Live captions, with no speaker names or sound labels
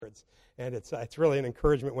afterwards. And it's really an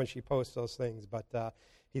encouragement when she posts those things. But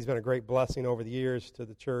he's been a great blessing over the years to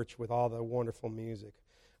the church with all the wonderful music.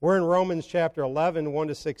 We're in Romans chapter 11, 1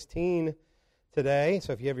 to 16 today.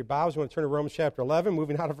 So if you have your Bibles, you want to turn to Romans chapter 11,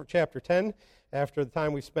 moving out of chapter 10 after the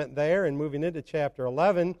time we spent there and moving into chapter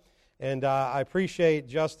 11. And I appreciate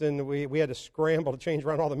Justin. We had to scramble to change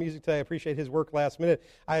around all the music today. I appreciate his work last minute.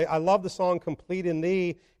 I love the song Complete in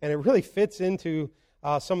Thee, and it really fits into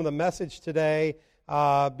some of the message today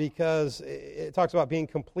because it talks about being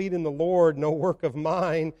complete in the Lord, no work of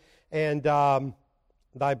mine, and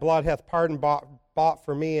thy blood hath pardon bought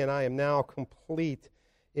for me, and I am now complete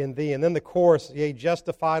in thee. And then the chorus, yea,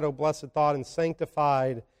 justified, O blessed thought, and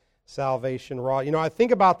sanctified, salvation wrought. You know, I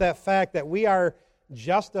think about that fact that we are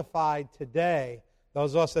justified today,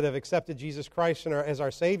 those of us that have accepted Jesus Christ as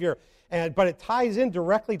our Savior. But it ties in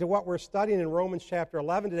directly to what we're studying in Romans chapter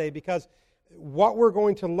 11 today, because what we're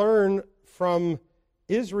going to learn from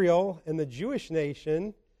Israel and the Jewish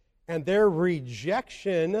nation and their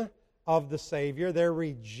rejection of the Savior, their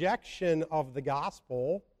rejection of the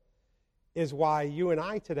gospel, is why you and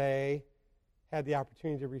I today had the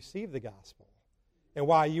opportunity to receive the gospel, and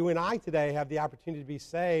why you and I today have the opportunity to be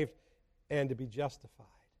saved and to be justified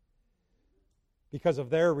because of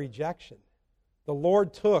their rejection. The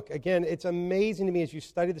Lord took, again, it's amazing to me as you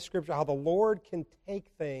study the Scripture how the Lord can take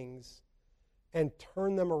things and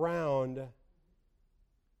turn them around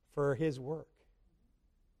for His work.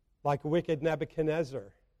 Like wicked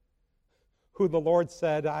Nebuchadnezzar, who the Lord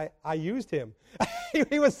said, I used him.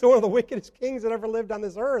 He was one of the wickedest kings that ever lived on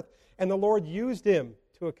this earth, and the Lord used him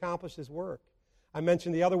to accomplish His work. I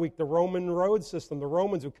mentioned the other week the Roman road system, the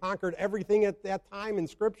Romans who conquered everything at that time in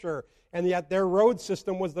Scripture, and yet their road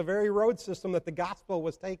system was the very road system that the gospel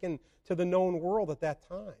was taken to the known world at that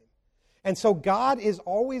time. And so God is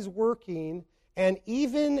always working, and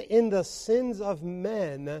even in the sins of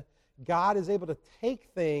men, God is able to take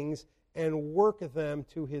things and work them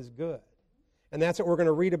to His good. And that's what we're going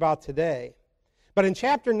to read about today. But in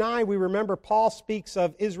chapter 9, we remember Paul speaks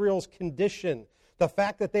of Israel's condition, the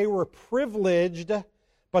fact that they were privileged,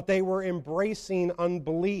 but they were embracing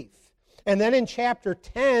unbelief. And then in chapter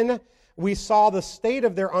 10, we saw the state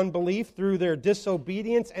of their unbelief through their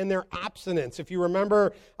disobedience and their abstinence. If you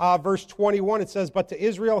remember verse 21, it says, But to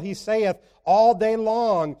Israel he saith, All day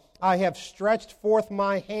long I have stretched forth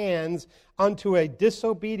my hands unto a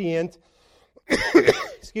disobedient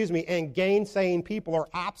and gainsaying people, or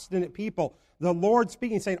obstinate people. The Lord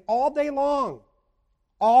speaking, saying, all day long,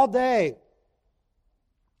 all day,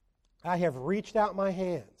 I have reached out my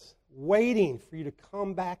hands, waiting for you to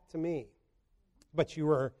come back to me. But you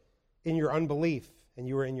were in your unbelief, and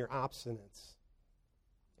you were in your obstinance.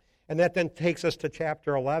 And that then takes us to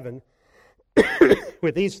chapter 11.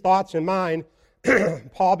 With these thoughts in mind,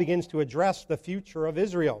 Paul begins to address the future of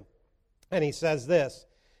Israel. And he says this.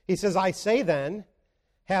 He says, I say then,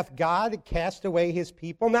 hath God cast away His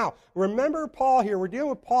people? Now, remember Paul here. We're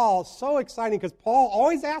dealing with Paul. It's so exciting because Paul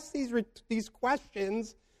always asks these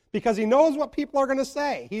questions because he knows what people are going to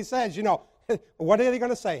say. He says, what are they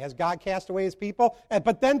going to say? Has God cast away His people?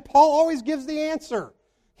 But then Paul always gives the answer.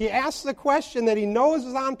 He asks the question that he knows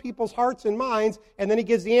is on people's hearts and minds, and then he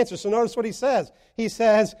gives the answer. So notice what he says. He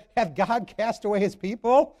says, hath God cast away His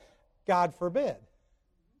people? God forbid.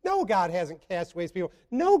 No, God hasn't cast away His people.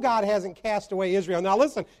 No, God hasn't cast away Israel. Now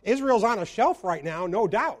listen, Israel's on a shelf right now, no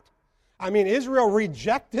doubt. I mean, Israel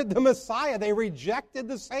rejected the Messiah. They rejected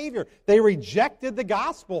the Savior. They rejected the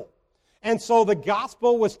gospel. And so the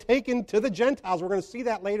gospel was taken to the Gentiles. We're going to see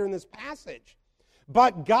that later in this passage.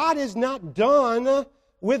 But God is not done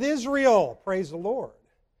with Israel. Praise the Lord.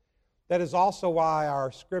 That is also why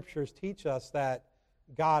our scriptures teach us that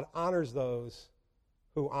God honors those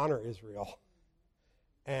who honor Israel,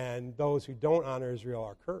 and those who don't honor Israel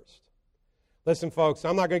are cursed. Listen, folks,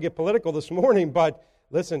 I'm not going to get political this morning, but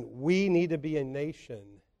listen, we need to be a nation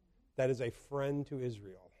that is a friend to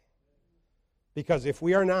Israel. Because if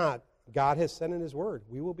we are not, God has said in His Word,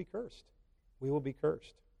 we will be cursed. We will be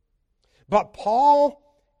cursed. But Paul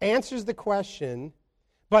answers the question,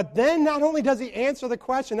 but then not only does he answer the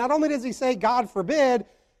question, not only does he say, God forbid,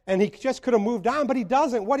 and he just could have moved on, but he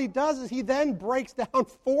doesn't. What he does is he then breaks down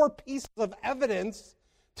 4 pieces of evidence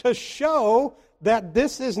to show that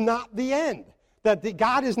this is not the end, that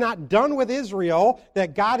God is not done with Israel,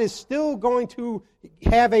 that God is still going to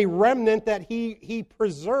have a remnant that He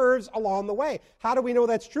preserves along the way. How do we know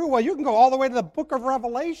that's true? Well, you can go all the way to the book of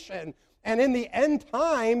Revelation, and in the end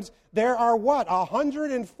times, there are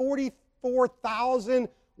 144,000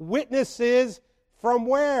 witnesses from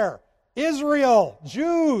where? Israel,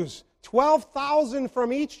 Jews, 12,000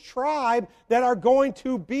 from each tribe that are going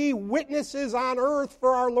to be witnesses on earth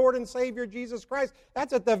for our Lord and Savior Jesus Christ.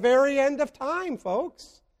 That's at the very end of time,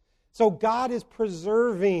 folks. So God is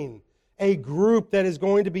preserving a group that is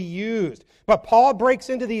going to be used. But Paul breaks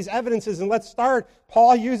into these evidences, and let's start.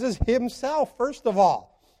 Paul uses himself, first of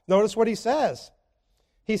all. Notice what he says.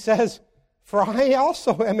 He says, "For I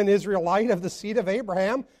also am an Israelite of the seed of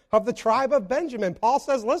Abraham, of the tribe of Benjamin." Paul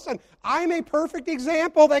says, listen, I'm a perfect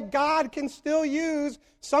example that God can still use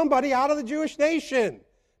somebody out of the Jewish nation.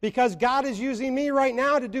 Because God is using me right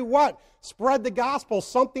now to do what? Spread the gospel,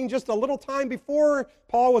 something just a little time before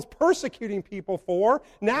Paul was persecuting people for.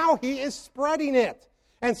 Now he is spreading it.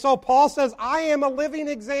 And so Paul says, I am a living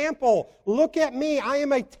example. Look at me. I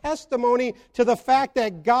am a testimony to the fact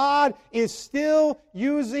that God is still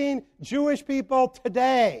using Jewish people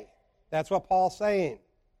today. That's what Paul's saying.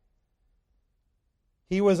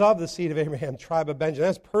 He was of the seed of Abraham, tribe of Benjamin.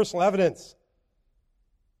 That's personal evidence.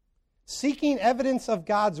 Seeking evidence of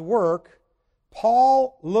God's work,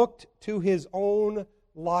 Paul looked to his own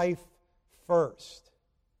life first.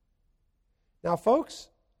 Now, folks,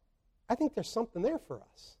 I think there's something there for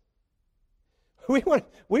us. We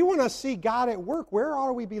want to see God at work. Where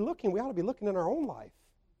ought we be looking? We ought to be looking in our own life.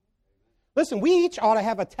 Listen, we each ought to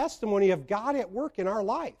have a testimony of God at work in our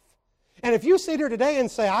life. And if you sit here today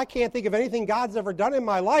and say, I can't think of anything God's ever done in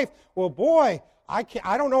my life, well, boy, I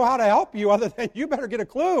don't know how to help you other than you better get a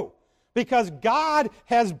clue. Because God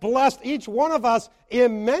has blessed each one of us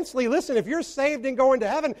immensely. Listen, if you're saved and going to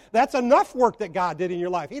heaven, that's enough work that God did in your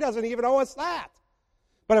life. He doesn't even owe us that.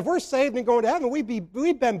 But if we're saved and going to heaven,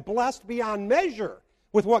 we've been blessed beyond measure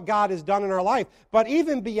with what God has done in our life. But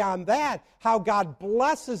even beyond that, how God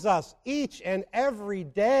blesses us each and every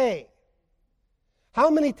day. How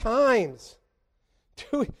many times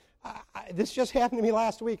this just happened to me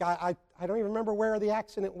last week. I don't even remember where the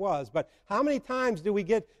accident was, but how many times do we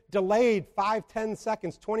get delayed 5, 10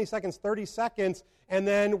 seconds, 20 seconds, 30 seconds, and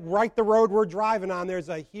then right the road we're driving on, there's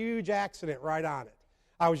a huge accident right on it.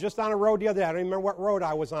 I was just on a road the other day. I don't even remember what road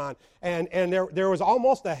I was on, and there was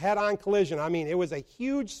almost a head-on collision. I mean, it was a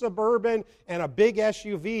huge Suburban and a big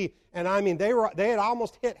SUV, and I mean, they had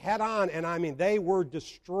almost hit head-on, and I mean, they were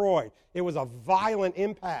destroyed. It was a violent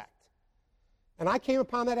impact. And I came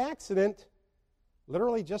upon that accident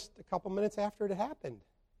literally just a couple minutes after it happened.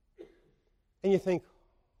 And you think,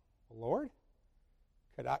 Lord,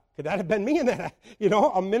 could that have been me in that? You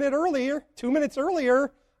know, a minute earlier, 2 minutes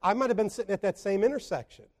earlier, I might have been sitting at that same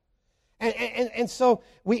intersection. And so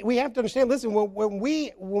we have to understand, listen, when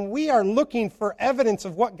we are looking for evidence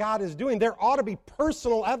of what God is doing, there ought to be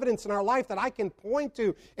personal evidence in our life that I can point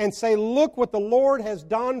to and say, look what the Lord has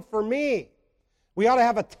done for me. We ought to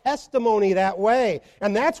have a testimony that way.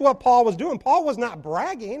 And that's what Paul was doing. Paul was not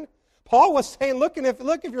bragging. Paul was saying, look,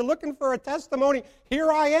 if you're looking for a testimony,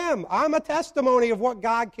 here I am. I'm a testimony of what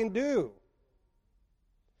God can do.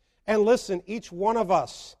 And listen, each one of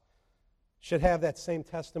us should have that same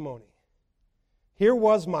testimony. Here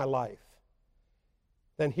was my life.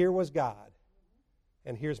 Then here was God.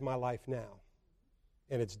 And here's my life now.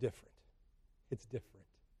 And it's different. It's different.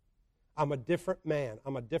 I'm a different man.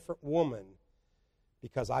 I'm a different woman.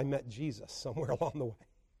 Because I met Jesus somewhere along the way.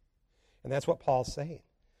 And that's what Paul's saying.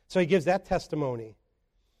 So he gives that testimony.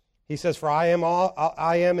 He says, "For I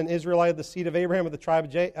am an Israelite of the seed of Abraham, of the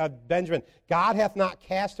tribe of Benjamin. God hath not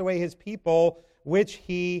cast away his people, which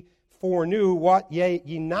he foreknew. What ye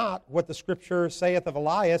not what the Scripture saith of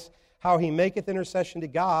Elias, how he maketh intercession to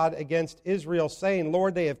God against Israel, saying,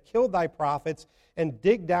 Lord, they have killed thy prophets, and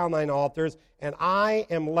digged down thine altars, and I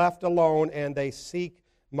am left alone, and they seek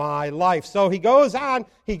my life." So he goes on,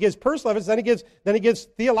 he gives personal evidence, then he gives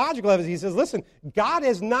theological evidence. He says, listen, God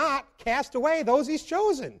has not cast away those he's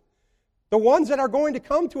chosen. The ones that are going to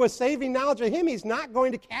come to a saving knowledge of him, he's not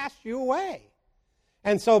going to cast you away.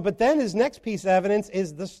 And so, but then his next piece of evidence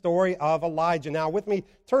is the story of Elijah. Now,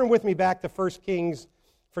 turn with me back to 1 Kings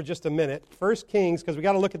for just a minute. 1 Kings, because we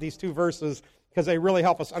got to look at these two verses, because they really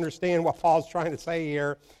help us understand what Paul's trying to say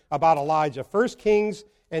here about Elijah. 1 Kings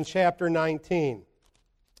and chapter 19.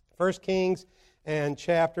 1 Kings and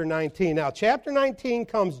chapter 19. Now, chapter 19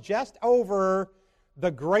 comes just over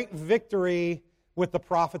the great victory with the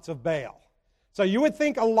prophets of Baal. So you would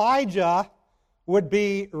think Elijah would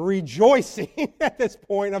be rejoicing at this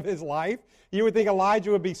point of his life. You would think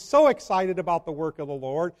Elijah would be so excited about the work of the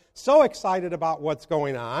Lord, so excited about what's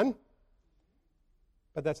going on.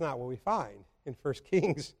 But that's not what we find in 1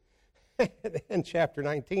 Kings in chapter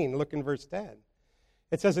 19. Look in verse 10.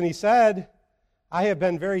 It says, "And he said, I have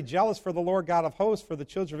been very jealous for the Lord God of hosts, for the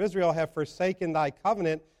children of Israel have forsaken thy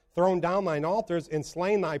covenant, thrown down thine altars, and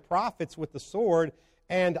slain thy prophets with the sword,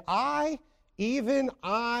 and I, even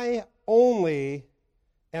I only,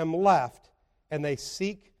 am left, and they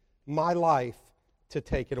seek my life to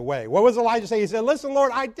take it away. What was Elijah saying? He said, listen,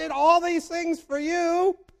 Lord, I did all these things for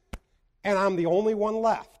you, and I'm the only one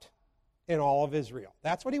left in all of Israel.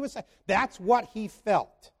 That's what he was saying. That's what he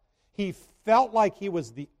felt. He felt like he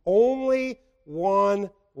was the only one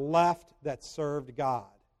left that served God.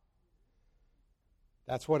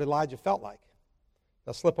 That's what Elijah felt like.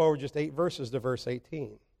 Now slip over just 8 verses to verse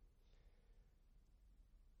 18.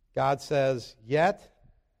 God says, yet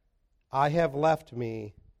I have left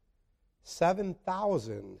me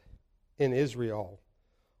 7,000 in Israel,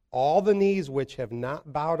 all the knees which have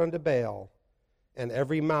not bowed unto Baal, and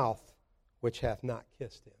every mouth which hath not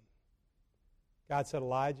kissed him. God said,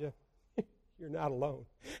 Elijah, you're not alone.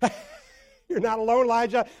 You're not alone,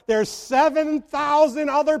 Elijah. There's 7,000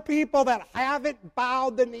 other people that haven't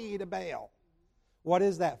bowed the knee to Baal. What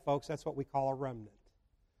is that, folks? That's what we call a remnant.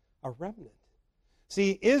 A remnant.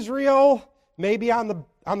 See, Israel may be on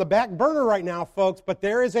the back burner right now, folks, but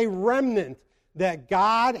there is a remnant that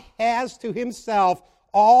God has to himself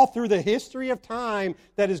all through the history of time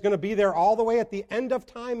that is going to be there all the way at the end of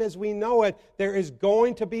time as we know it. There is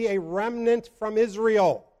going to be a remnant from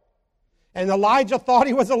Israel. And Elijah thought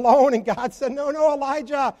he was alone, and God said, no,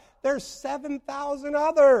 Elijah, there's 7,000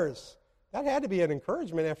 others. That had to be an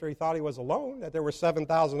encouragement after he thought he was alone, that there were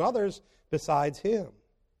 7,000 others besides him.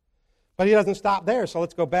 But he doesn't stop there, so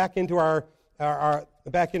let's go back into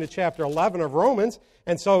back into chapter 11 of Romans.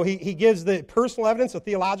 And so he gives the personal evidence, the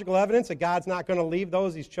theological evidence that God's not going to leave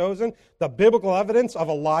those he's chosen, the biblical evidence of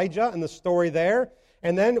Elijah and the story there.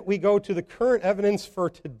 And then we go to the current evidence for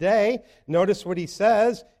today. Notice what he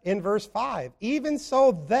says in verse 5. Even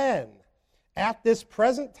so then, at this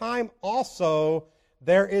present time also,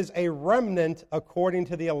 there is a remnant according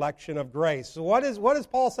to the election of grace. So what is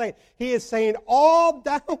Paul saying? He is saying all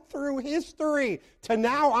down through history to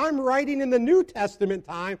now I'm writing in the New Testament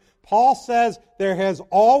time, Paul says there has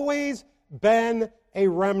always been a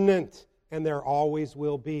remnant and there always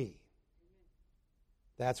will be.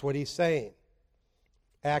 That's what he's saying.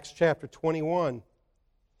 Acts chapter 21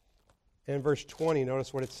 and verse 20.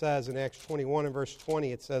 Notice what it says in Acts 21 and verse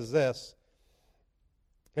 20. It says this.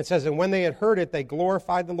 It says, and when they had heard it, they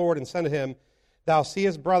glorified the Lord and said to him, thou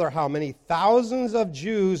seest, brother, how many thousands of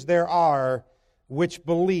Jews there are which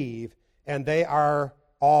believe, and they are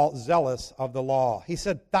all zealous of the law. He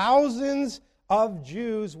said, thousands of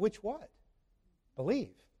Jews which what?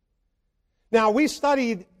 Believe. Now, we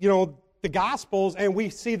studied, the Gospels, and we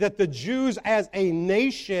see that the Jews as a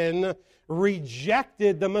nation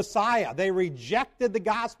rejected the Messiah. They rejected the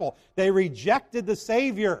gospel. They rejected the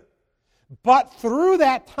Savior. But through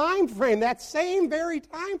that time frame, that same very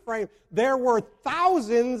time frame, there were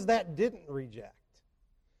thousands that didn't reject,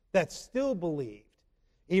 that still believed,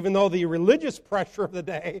 even though the religious pressure of the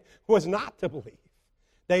day was not to believe.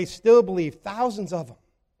 They still believed, thousands of them.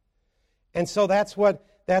 And so that's what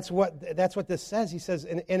this says. He says,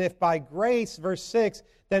 and if by grace, verse 6,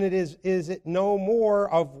 then is it no more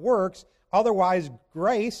of works, otherwise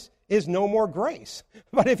grace is no more grace.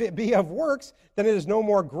 But if it be of works, then it is no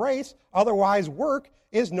more grace, otherwise work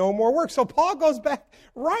is no more work. So Paul goes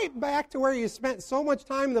right back to where he spent so much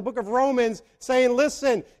time in the book of Romans saying,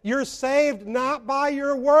 listen, you're saved not by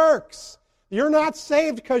your works. You're not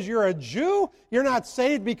saved because you're a Jew. You're not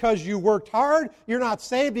saved because you worked hard. You're not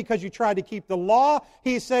saved because you tried to keep the law.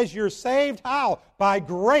 He says you're saved how? By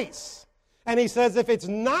grace. And he says if it's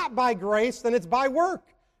not by grace, then it's by work.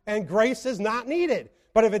 And grace is not needed.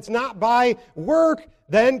 But if it's not by work,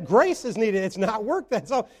 then grace is needed. It's not work then.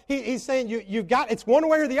 So he's saying it's one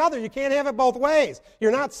way or the other. You can't have it both ways.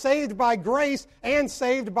 You're not saved by grace and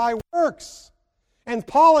saved by works. And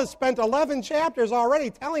Paul has spent 11 chapters already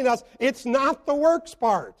telling us it's not the works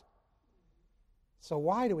part. So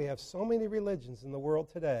why do we have so many religions in the world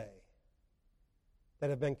today that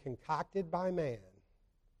have been concocted by man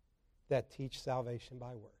that teach salvation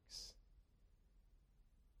by works?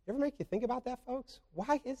 Ever make you think about that, folks?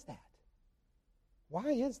 Why is that? Why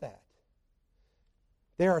is that?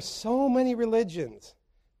 There are so many religions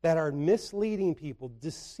that are misleading people,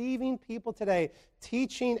 deceiving people today,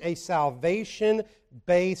 teaching a salvation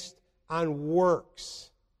based on works.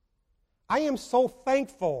 I am so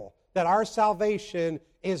thankful that our salvation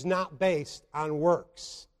is not based on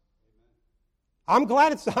works. I'm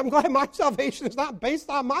glad my salvation is not based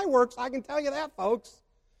on my works. I can tell you that, folks,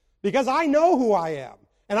 because I know who I am.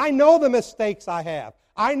 And I know the mistakes I have.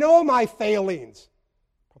 I know my failings.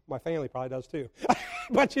 My family probably does too.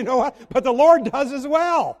 But you know what? But the Lord does as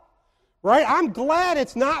well. Right? I'm glad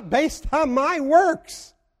it's not based on my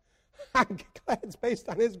works. I'm glad it's based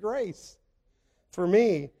on His grace. for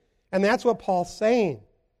me. And that's what Paul's saying.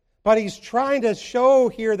 But he's trying to show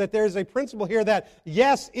here that there's a principle here that,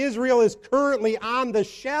 yes, Israel is currently on the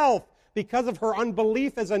shelf because of her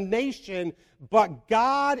unbelief as a nation, but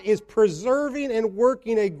God is preserving and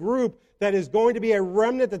working a group that is going to be a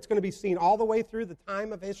remnant that's going to be seen all the way through the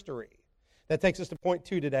time of history. That takes us to point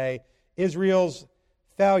 2 today, Israel's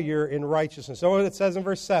failure in righteousness. So it says in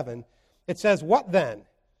verse 7, it says, "What then?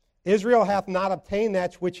 Israel hath not obtained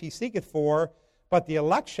that which he seeketh for, but the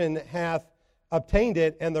election hath obtained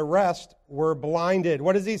it, and the rest were blinded."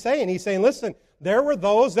 What is he saying? He's saying, listen, there were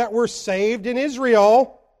those that were saved in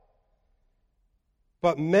Israel,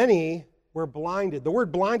 but many were blinded. The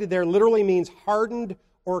word blinded there literally means hardened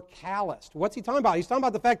or calloused. What's he talking about? He's talking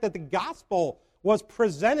about the fact that the gospel was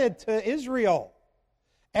presented to Israel.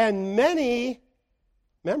 And many,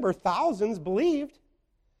 remember, thousands believed,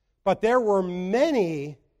 but there were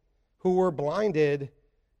many who were blinded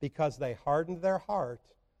because they hardened their heart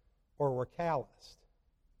or were calloused.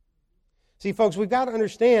 See, folks, we've got to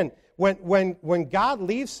understand, when God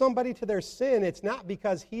leaves somebody to their sin, it's not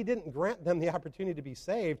because he didn't grant them the opportunity to be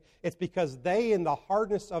saved. It's because they, in the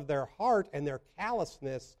hardness of their heart and their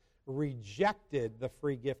callousness, rejected the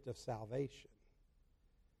free gift of salvation.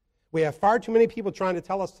 We have far too many people trying to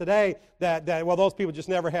tell us today that well, those people just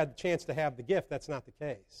never had the chance to have the gift. That's not the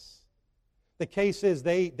case. The case is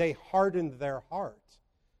they hardened their heart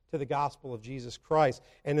to the gospel of Jesus Christ.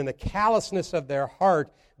 And in the callousness of their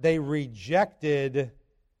heart, they rejected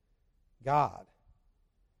God.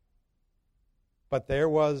 But there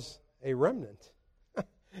was a remnant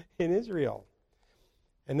in Israel.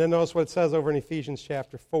 And then notice what it says over in Ephesians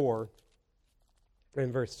chapter 4,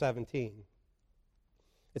 in verse 17.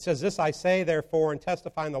 It says, "This I say, therefore, and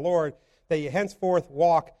testify in the Lord, that ye henceforth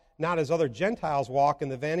walk not as other Gentiles walk in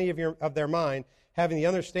the vanity of their mind, having the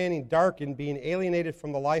understanding darkened, being alienated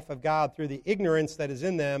from the life of God through the ignorance that is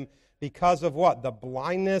in them, because of what? The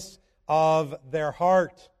blindness of their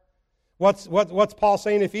heart." What's Paul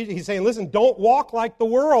saying? He's saying, listen, don't walk like the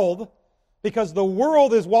world, because the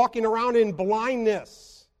world is walking around in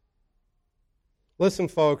blindness. Listen,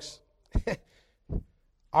 folks,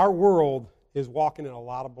 our world is walking in a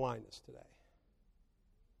lot of blindness today.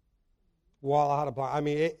 Well, a lot of blind. I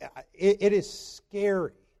mean, it is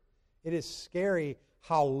scary. It is scary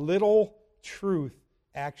how little truth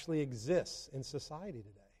actually exists in society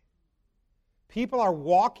today. People are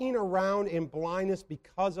walking around in blindness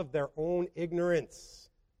because of their own ignorance.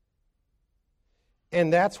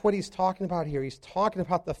 And that's what he's talking about here. He's talking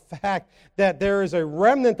about the fact that there is a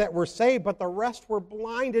remnant that were saved, but the rest were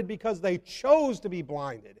blinded because they chose to be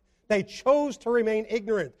blinded. They chose to remain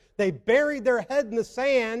ignorant. They buried their head in the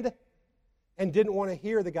sand and didn't want to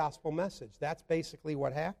hear the gospel message. That's basically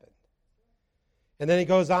what happened. And then he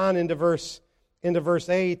goes on into verse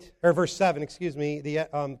 8, or verse 7,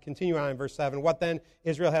 continue on in verse 7. "What then?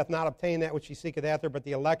 Israel hath not obtained that which he seeketh after, but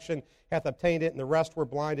the election hath obtained it, and the rest were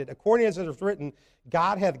blinded. According as it is written,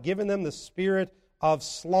 God hath given them the spirit of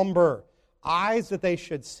slumber, eyes that they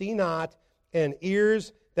should see not, and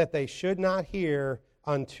ears that they should not hear,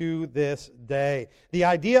 unto this day." The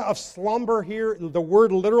idea of slumber here, the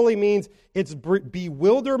word literally means it's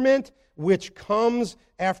bewilderment which comes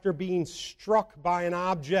after being struck by an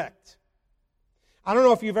object. I don't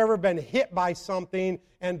know if you've ever been hit by something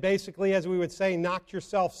and basically, as we would say, knocked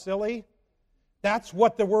yourself silly. That's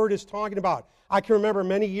what the word is talking about. I can remember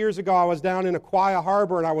many years ago I was down in Aquia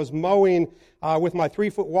Harbor and I was mowing with my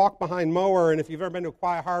 3-foot walk-behind mower, and if you've ever been to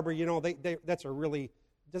Aquia Harbor, you know that's a really...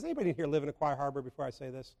 Does anybody here live in Aquia Harbor before I say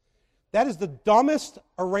this? That is the dumbest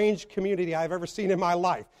arranged community I've ever seen in my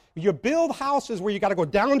life. You build houses where you got to go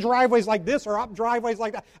down driveways like this or up driveways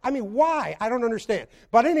like that. I mean, why? I don't understand.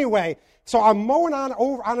 But anyway, so I'm mowing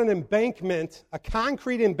over on an embankment, a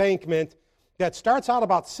concrete embankment that starts out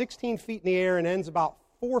about 16 feet in the air and ends about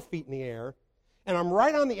 4 feet in the air. And I'm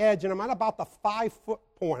right on the edge, and I'm at about the 5-foot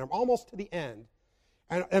point. I'm almost to the end.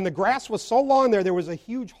 And the grass was so long there was a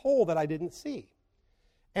huge hole that I didn't see.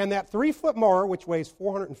 And that 3-foot mower, which weighs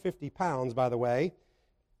 450 pounds, by the way,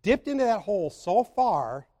 dipped into that hole so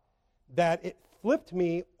far that it flipped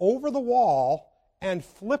me over the wall and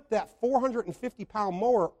flipped that 450-pound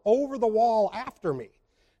mower over the wall after me.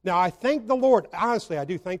 Now, I thank the Lord, honestly, I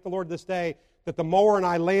do thank the Lord this day that the mower and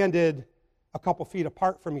I landed a couple feet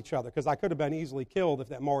apart from each other, because I could have been easily killed if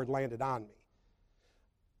that mower had landed on me.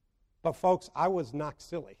 But, folks, I was knocked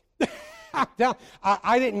silly.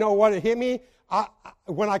 I didn't know what had hit me.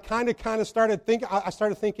 When I kind of started thinking, I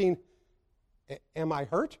started thinking, am I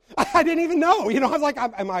hurt? I didn't even know. I was like,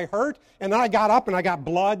 am I hurt? And then I got up and I got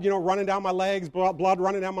blood, running down my legs, blood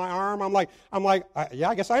running down my arm. I'm like, yeah,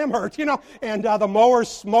 I guess I am hurt, And the mower's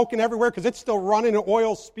smoking everywhere because it's still running and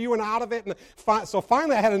oil spewing out of it. And so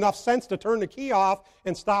finally I had enough sense to turn the key off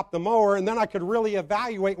and stop the mower, and then I could really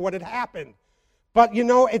evaluate what had happened. But,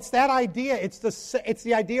 it's that idea. It's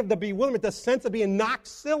the idea of the bewilderment, the sense of being knocked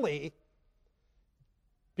silly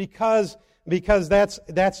because that's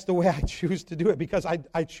the way I choose to do it, because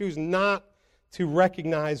I choose not to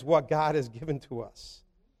recognize what God has given to us.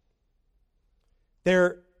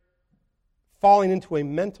 They're falling into a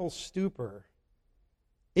mental stupor,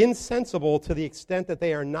 insensible to the extent that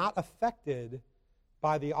they are not affected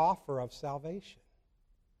by the offer of salvation.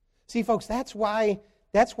 See, folks, that's why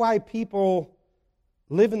people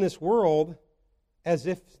live in this world as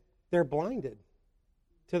if they're blinded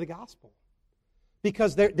to the gospel.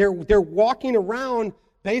 Because they're walking around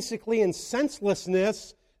basically in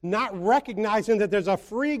senselessness, not recognizing that there's a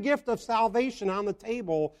free gift of salvation on the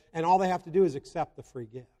table, and all they have to do is accept the free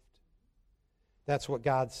gift. That's what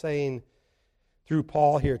God's saying through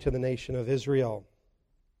Paul here to the nation of Israel.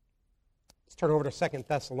 Let's turn over to 2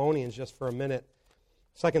 Thessalonians just for a minute.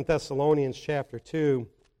 2 Thessalonians chapter 2.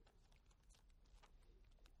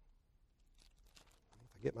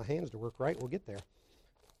 If I get my hands to work right, we'll get there.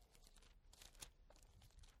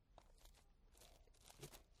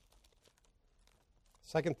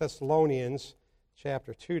 2 Thessalonians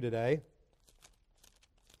chapter 2 today.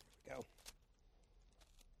 There we go.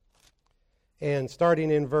 And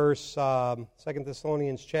starting in verse 2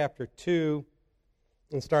 Thessalonians chapter 2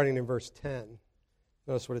 and starting in verse 10.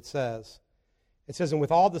 Notice what it says. It says, "And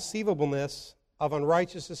with all deceivableness of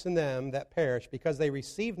unrighteousness in them that perish, because they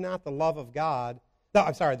received not the love of God,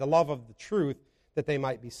 the love of the truth, that they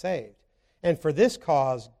might be saved. And for this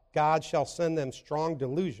cause God shall send them strong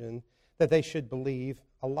delusion, that they should believe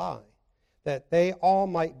a lie, that they all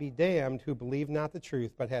might be damned who believed not the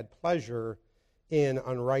truth, but had pleasure in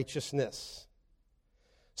unrighteousness."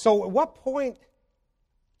 So at what point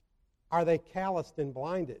are they calloused and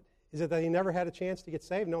blinded? Is it that they never had a chance to get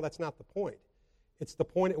saved? No, that's not the point. It's the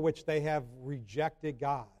point at which they have rejected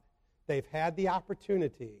God. They've had the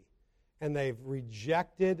opportunity, and they've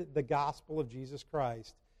rejected the gospel of Jesus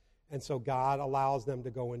Christ. And so God allows them to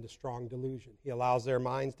go into strong delusion. He allows their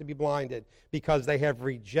minds to be blinded because they have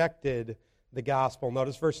rejected the gospel.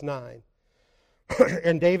 Notice verse 9.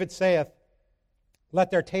 "And David saith,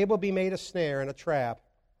 Let their table be made a snare and a trap,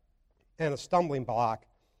 and a stumbling block,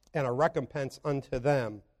 and a recompense unto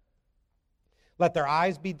them. Let their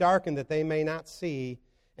eyes be darkened that they may not see,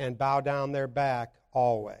 and bow down their back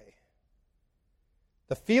always."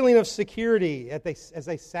 The feeling of security as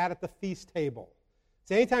they sat at the feast table.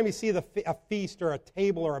 So anytime you see a feast or a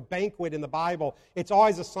table or a banquet in the Bible, it's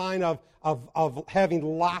always a sign of having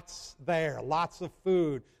lots there, lots of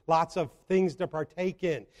food, lots of things to partake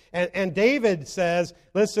in. And David says,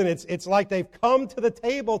 listen, it's like they've come to the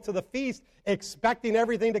table, to the feast, expecting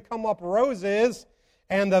everything to come up roses,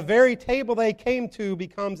 and the very table they came to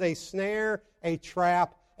becomes a snare, a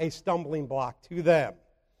trap, a stumbling block to them.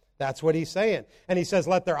 That's what he's saying. And he says,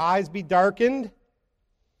 let their eyes be darkened.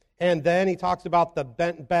 And then he talks about the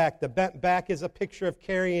bent back. The bent back is a picture of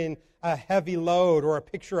carrying a heavy load, or a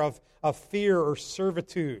picture of fear or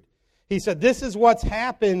servitude. He said, this is what's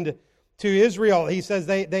happened to Israel. He says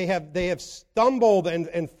they have stumbled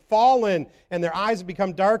and fallen, and their eyes have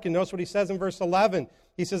become darkened. Notice what he says in verse 11.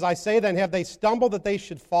 He says, I say then, have they stumbled that they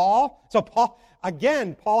should fall? So Paul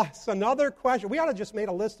asks another question. We ought to just made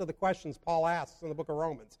a list of the questions Paul asks in the book of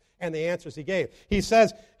Romans and the answers he gave. He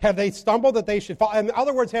says, have they stumbled that they should fall? In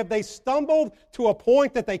other words, have they stumbled to a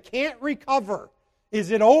point that they can't recover?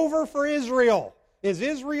 Is it over for Israel? Is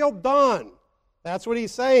Israel done? That's what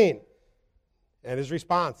he's saying. And his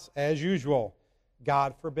response, as usual,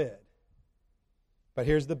 God forbid. But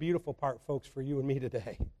here's the beautiful part, folks, for you and me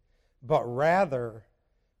today. But rather,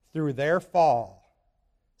 through their fall,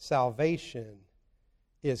 salvation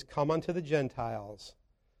is come unto the Gentiles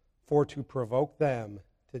for to provoke them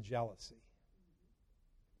to jealousy.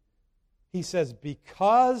 He says,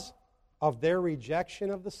 because of their rejection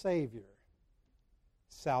of the Savior,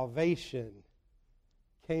 salvation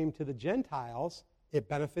came to the Gentiles. It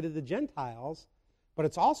benefited the Gentiles, but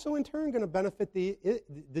it's also in turn going to benefit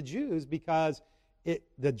the Jews, because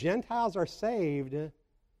the Gentiles are saved.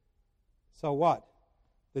 So what?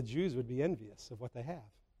 The Jews would be envious of what they have.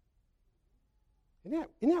 Isn't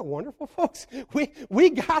that wonderful, folks? We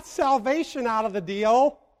got salvation out of the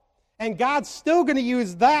deal, and God's still going to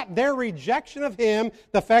use their rejection of Him,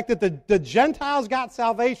 the fact that the Gentiles got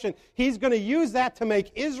salvation, He's going to use that to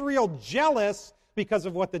make Israel jealous because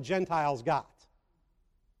of what the Gentiles got.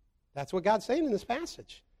 That's what God's saying in this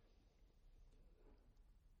passage.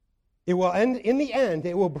 It will end, in the end,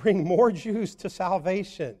 it will bring more Jews to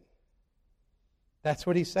salvation. That's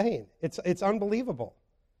what he's saying. It's unbelievable.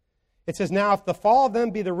 It says, now if the fall of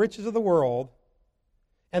them be the riches of the world,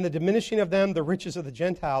 and the diminishing of them the riches of the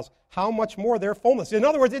Gentiles, how much more their fullness? In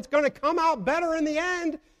other words, it's going to come out better in the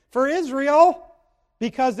end for Israel,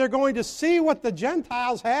 because they're going to see what the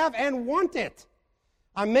Gentiles have and want it.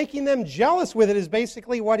 I'm making them jealous with it is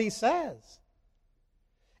basically what he says.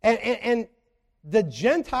 And the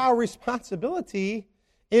Gentile responsibility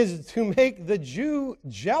is to make the Jew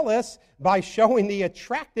jealous by showing the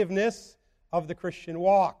attractiveness of the Christian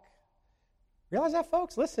walk. Realize that,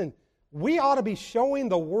 folks? Listen, we ought to be showing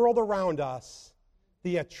the world around us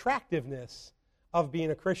the attractiveness of being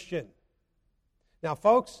a Christian. Now,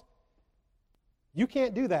 folks, you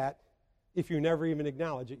can't do that if you never even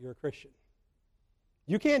acknowledge that you're a Christian.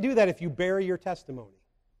 You can't do that if you bury your testimony.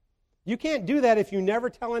 You can't do that if you never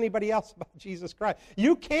tell anybody else about Jesus Christ.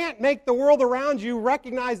 You can't make the world around you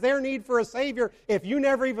recognize their need for a Savior if you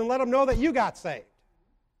never even let them know that you got saved.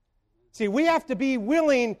 See, we have to be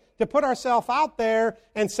willing to put ourselves out there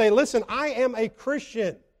and say, listen, I am a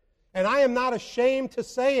Christian, and I am not ashamed to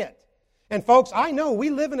say it. And folks, I know we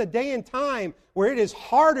live in a day and time where it is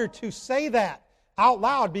harder to say that out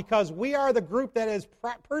loud because we are the group that is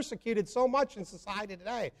persecuted so much in society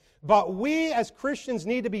today. But we as Christians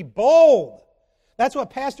need to be bold. That's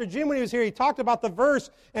what Pastor Jim, when he was here, he talked about the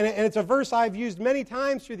verse, and it's a verse I've used many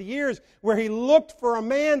times through the years, where he looked for a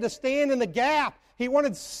man to stand in the gap. He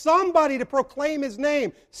wanted somebody to proclaim his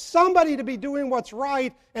name, somebody to be doing what's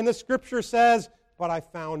right, and the Scripture says, but I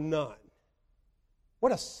found none.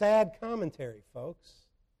 What a sad commentary, folks.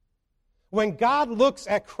 When God looks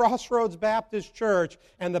at Crossroads Baptist Church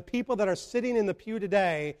and the people that are sitting in the pew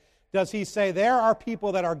today, does he say, there are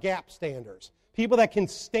people that are gap standers, people that can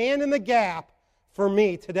stand in the gap for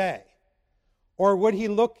me today? Or would he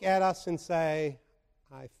look at us and say,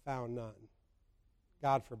 I found none?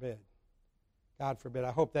 God forbid. God forbid.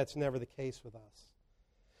 I hope that's never the case with us.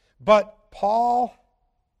 But Paul,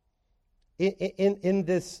 in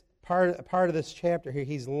this part of this chapter here,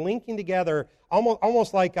 he's linking together,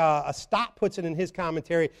 almost like a Stott puts it in his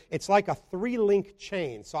commentary, it's like a three-link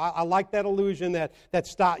chain. So I like that illusion that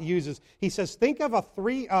Stott uses. He says, think of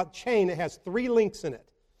a chain that has three links in it.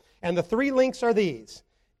 And the three links are these.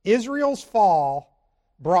 Israel's fall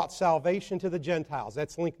brought salvation to the Gentiles.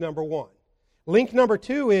 That's link number one. Link number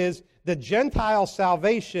two is the Gentile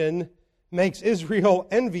salvation makes Israel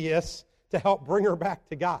envious to help bring her back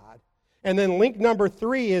to God. And then link number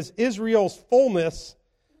three is Israel's fullness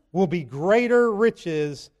will be greater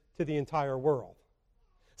riches to the entire world.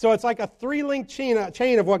 So it's like a three-link chain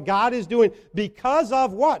of what God is doing because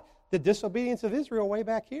of what? The disobedience of Israel way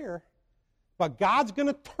back here. But God's going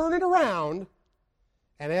to turn it around,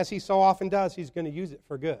 and as he so often does, he's going to use it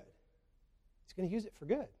for good. He's going to use it for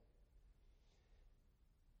good.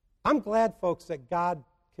 I'm glad, folks, that God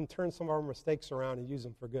can turn some of our mistakes around and use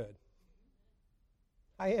them for good.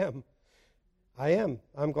 I am.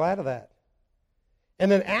 I'm glad of that.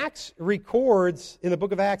 And then Acts records, in the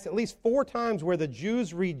book of Acts, at least 4 times where the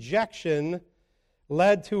Jews' rejection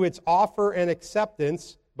led to its offer and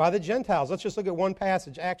acceptance by the Gentiles. Let's just look at one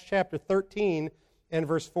passage, Acts chapter 13 and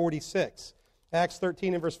verse 46. Acts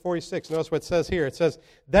 13 and verse 46. Notice what it says here. It says,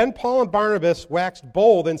 then Paul and Barnabas waxed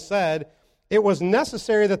bold and said, it was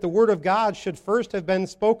necessary that the word of God should first have been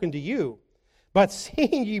spoken to you. But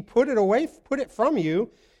seeing ye put it from you,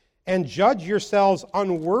 and judge yourselves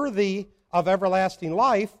unworthy of everlasting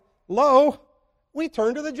life, lo, we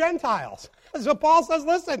turn to the Gentiles. So Paul says,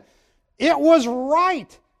 listen, it was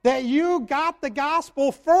right that you got the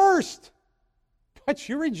gospel first, but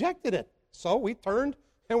you rejected it. So we turned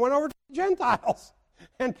and went over to the Gentiles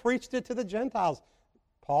and preached it to the Gentiles.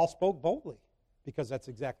 Paul spoke boldly because that's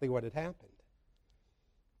exactly what had happened.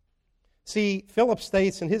 See, Philip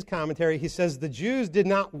states in his commentary, he says the Jews did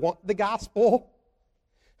not want the gospel,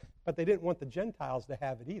 but they didn't want the Gentiles to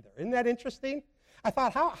have it either. Isn't that interesting? I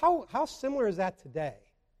thought, how similar is that today?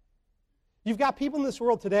 You've got people in this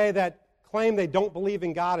world today that claim they don't believe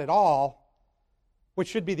in God at all, which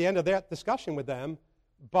should be the end of that discussion with them,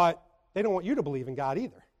 but they don't want you to believe in God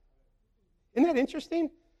either. Isn't that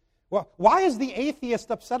interesting? Well, why is the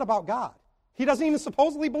atheist upset about God? He doesn't even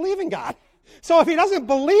supposedly believe in God. So if he doesn't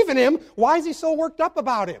believe in him, why is he so worked up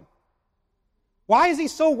about him? Why is he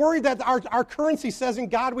so worried that our currency says in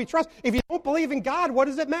God we trust? If you don't believe in God, what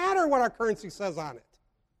does it matter what our currency says on it?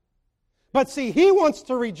 But see, he wants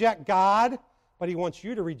to reject God, but he wants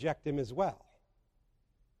you to reject him as well.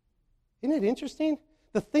 Isn't it interesting?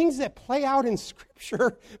 The things that play out in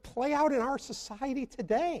Scripture play out in our society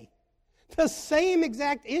today. The same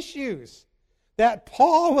exact issues that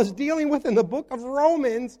Paul was dealing with in the book of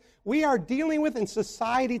Romans, we are dealing with in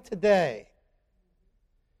society today.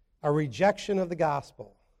 A rejection of the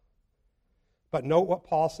gospel. But note what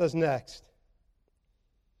Paul says next.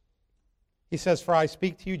 He says, "For I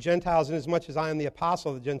speak to you Gentiles, inasmuch as I am the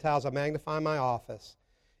apostle of the Gentiles, I magnify my office.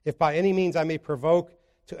 If by any means I may provoke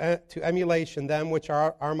to emulation them which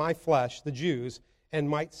are my flesh, the Jews, and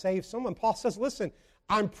might save someone." Paul says, listen,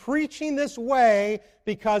 I'm preaching this way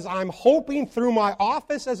because I'm hoping through my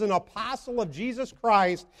office as an apostle of Jesus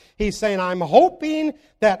Christ, he's saying, I'm hoping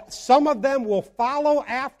that some of them will follow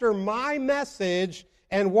after my message,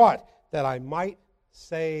 and what? That I might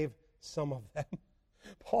save some of them.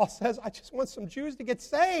 Paul says, I just want some Jews to get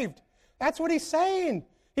saved. That's what he's saying.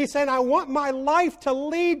 He's saying, I want my life to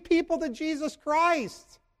lead people to Jesus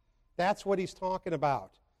Christ. That's what he's talking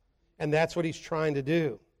about. And that's what he's trying to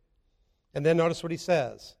do. And then notice what he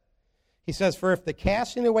says. He says, "For if the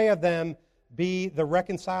casting away of them be the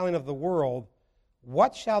reconciling of the world,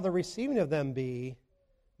 what shall the receiving of them be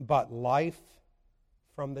but life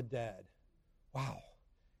from the dead?" Wow,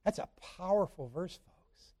 that's a powerful verse,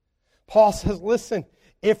 folks. Paul says, listen,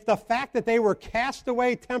 if the fact that they were cast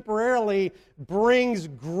away temporarily brings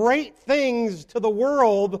great things to the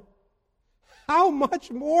world, how much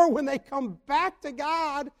more when they come back to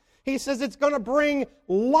God? He says it's going to bring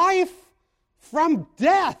life from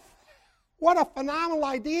death. What a phenomenal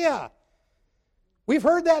idea. We've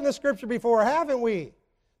heard that in the Scripture before, haven't we?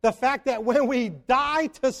 The fact that when we die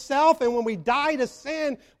to self and when we die to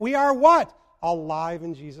sin, we are what? Alive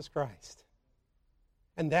in Jesus Christ.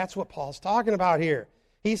 And that's what Paul's talking about here.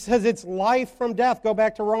 He says it's life from death. Go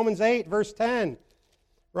back to Romans 8, verse 10.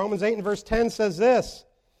 Romans 8 and verse 10 says this.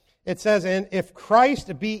 It says, "And if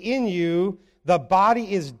Christ be in you, the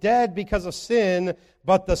body is dead because of sin,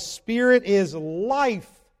 but the Spirit is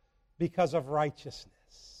life because of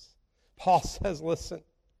righteousness." Paul says, listen,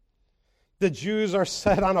 the Jews are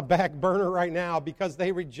set on a back burner right now because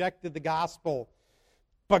they rejected the gospel.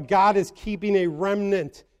 But God is keeping a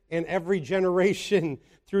remnant in every generation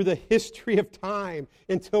through the history of time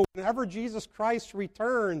until whenever Jesus Christ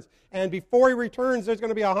returns. And before he returns, there's going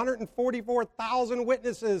to be 144,000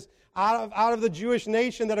 witnesses out of the Jewish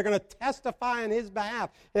nation that are going to testify on his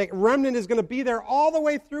behalf. The remnant is going to be there all the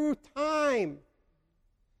way through time.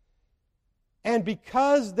 And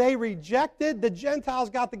because they rejected, the Gentiles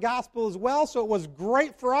got the gospel as well, so it was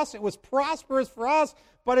great for us, it was prosperous for us,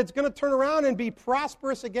 but it's going to turn around and be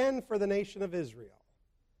prosperous again for the nation of Israel.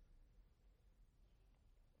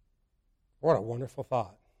 What a wonderful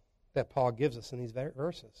thought that Paul gives us in these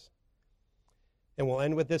verses. And we'll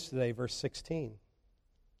end with this today, verse 16.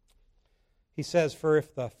 He says, "For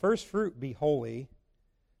if the first fruit be holy,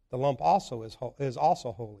 the lump also is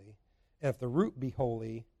also holy. And if the root be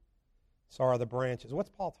holy, so are the branches." What's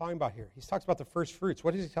Paul talking about here? He talks about the first fruits.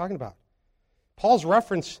 What is he talking about? Paul's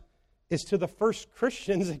reference is to the first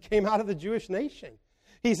Christians that came out of the Jewish nation.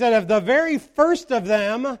 He said, if the very first of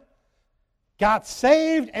them got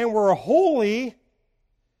saved and were holy,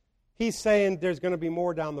 he's saying there's going to be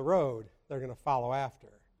more down the road that are going to follow after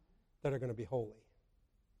that are going to be holy.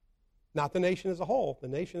 Not the nation as a whole. The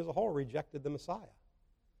nation as a whole rejected the Messiah.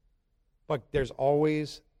 But there's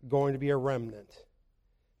always going to be a remnant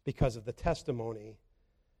because of the testimony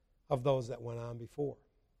of those that went on before.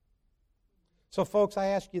 So, folks, I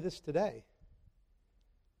ask you this today.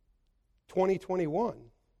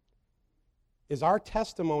 2021, is our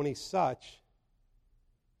testimony such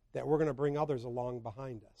that we're going to bring others along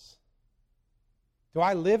behind us? Do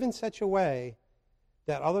I live in such a way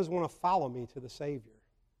that others want to follow me to the Savior?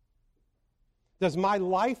 Does my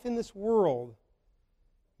life in this world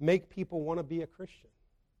make people want to be a Christian?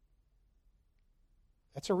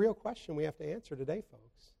 That's a real question we have to answer today,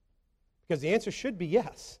 folks. Because the answer should be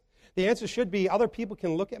yes. The answer should be other people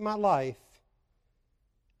can look at my life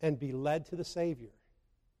and be led to the Savior.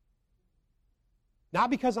 Not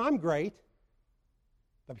because I'm great,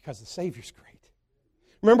 but because the Savior's great.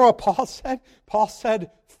 Remember what Paul said? Paul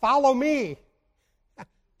said, "Follow me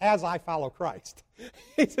as I follow Christ."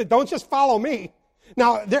 He said, don't just follow me.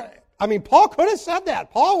 Now, Paul could have said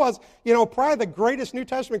that. Paul was, probably the greatest New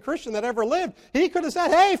Testament Christian that ever lived. He could have said,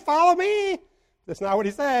 "Hey, follow me." That's not what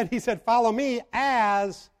he said. He said, "Follow me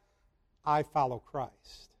as I follow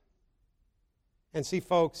Christ." And see,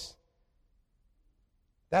 folks,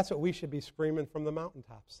 that's what we should be screaming from the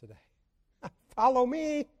mountaintops today. Follow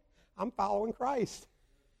me. I'm following Christ.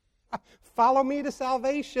 Follow me to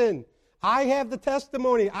salvation. I have the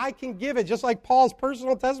testimony. I can give it, just like Paul's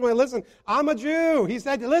personal testimony. Listen, I'm a Jew. He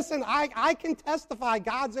said, listen, I can testify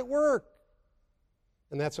God's at work.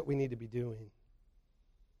 And that's what we need to be doing.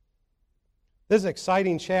 This is an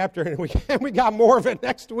exciting chapter, and we got more of it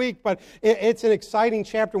next week, but it's an exciting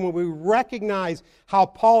chapter when we recognize how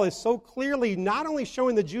Paul is so clearly not only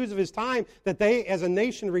showing the Jews of his time that they, as a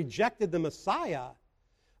nation, rejected the Messiah,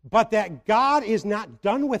 but that God is not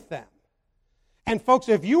done with them. And folks,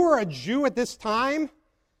 if you were a Jew at this time,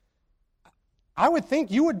 I would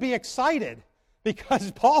think you would be excited because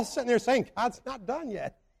Paul's sitting there saying, God's not done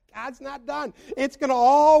yet. God's not done. It's going to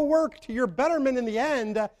all work to your betterment in the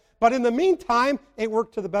end. But in the meantime, it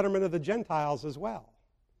worked to the betterment of the Gentiles as well.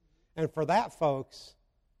 And for that, folks,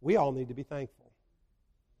 we all need to be thankful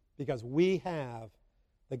because we have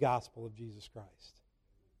the gospel of Jesus Christ.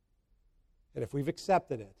 And if we've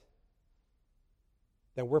accepted it,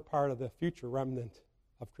 then we're part of the future remnant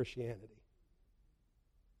of Christianity.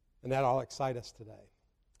 And that all excites us today.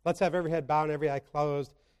 Let's have every head bowed and every eye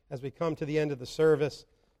closed as we come to the end of the service.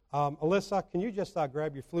 Alyssa, can you just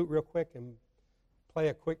grab your flute real quick and play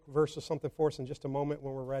a quick verse or something for us in just a moment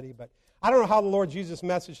when we're ready. But I don't know how the Lord used this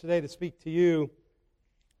message today to speak to you,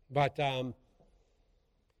 but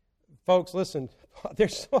folks, listen, there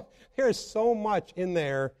is so much in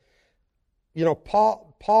there. You know,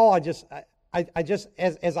 Paul, I just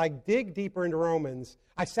as I dig deeper into Romans,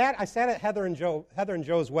 I sat at Heather and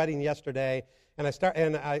Joe's wedding yesterday,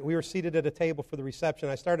 and we were seated at a table for the reception.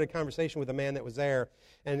 I started a conversation with a man that was there,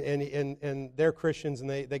 and they're Christians, and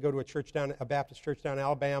they go to a Baptist church down in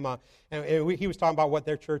Alabama, and he was talking about what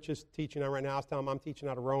their church is teaching on right now. I was telling him I'm teaching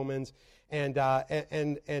out of Romans, and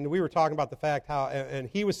we were talking about the fact how, and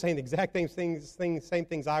he was saying the exact same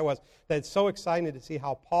things I was, that it's so exciting to see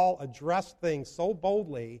how Paul addressed things so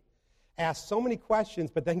boldly, asked so many questions,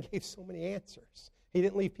 but then gave so many answers. He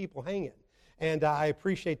didn't leave people hanging. And I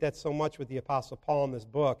appreciate that so much with the Apostle Paul in this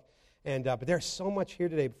book. But there's so much here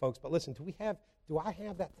today, folks. But listen, do I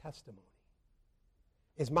have that testimony?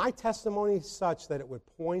 Is my testimony such that it would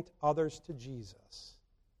point others to Jesus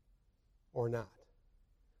or not?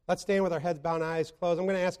 Let's stand with our heads bowed and eyes closed. I'm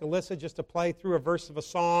going to ask Alyssa just to play through a verse of a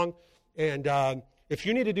song. And if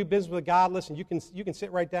you need to do business with God, listen, you can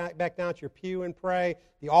sit right back down to your pew and pray.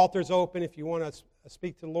 The altar's open if you want to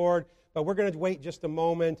speak to the Lord. But we're going to wait just a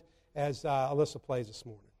moment as Alyssa plays this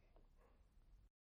morning.